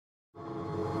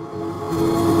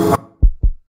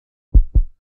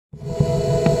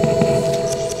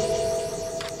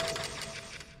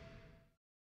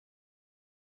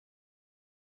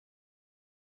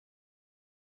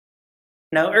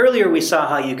Now earlier we saw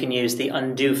how you can use the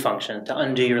undo function to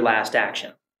undo your last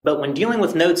action. But when dealing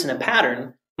with notes in a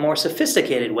pattern, a more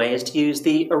sophisticated way is to use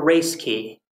the erase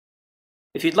key.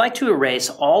 If you'd like to erase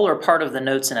all or part of the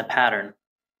notes in a pattern,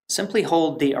 simply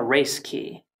hold the erase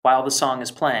key while the song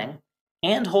is playing,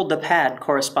 and hold the pad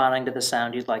corresponding to the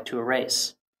sound you'd like to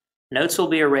erase. Notes will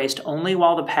be erased only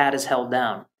while the pad is held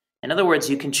down. In other words,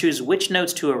 you can choose which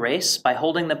notes to erase by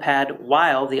holding the pad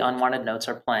while the unwanted notes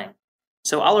are playing.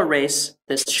 So I'll erase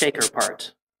this shaker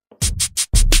part.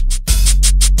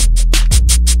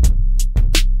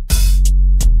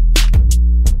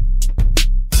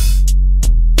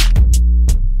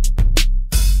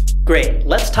 Great,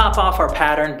 let's top off our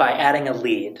pattern by adding a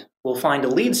lead. We'll find a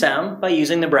lead sound by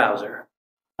using the browser.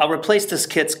 I'll replace this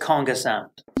kit's conga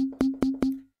sound.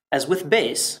 As with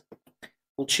bass,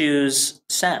 we'll choose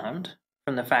sound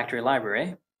from the factory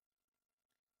library,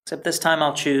 except this time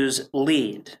I'll choose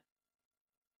lead.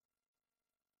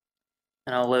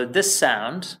 And I'll load this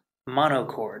sound,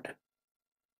 monochord.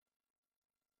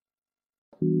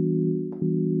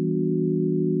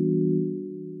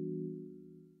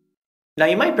 Now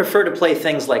you might prefer to play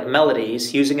things like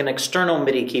melodies using an external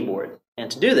MIDI keyboard, and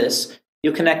to do this,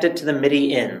 you'll connect it to the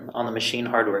MIDI in on the machine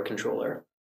hardware controller.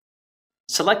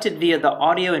 Select it via the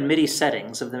audio and MIDI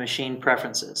settings of the machine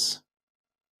preferences.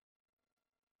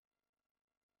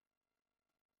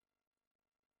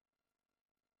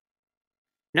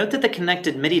 Note that the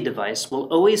connected MIDI device will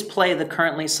always play the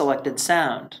currently selected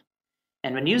sound,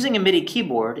 and when using a MIDI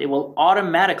keyboard, it will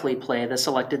automatically play the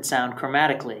selected sound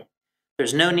chromatically.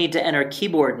 There's no need to enter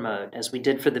keyboard mode, as we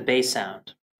did for the bass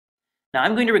sound. Now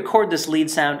I'm going to record this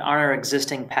lead sound on our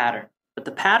existing pattern, but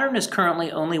the pattern is currently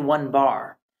only one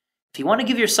bar. If you want to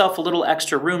give yourself a little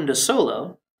extra room to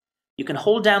solo, you can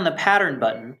hold down the pattern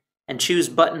button and choose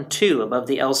button 2 above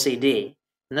the LCD,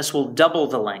 and this will double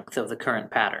the length of the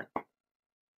current pattern.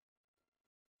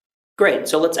 Great,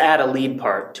 so let's add a lead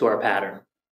part to our pattern.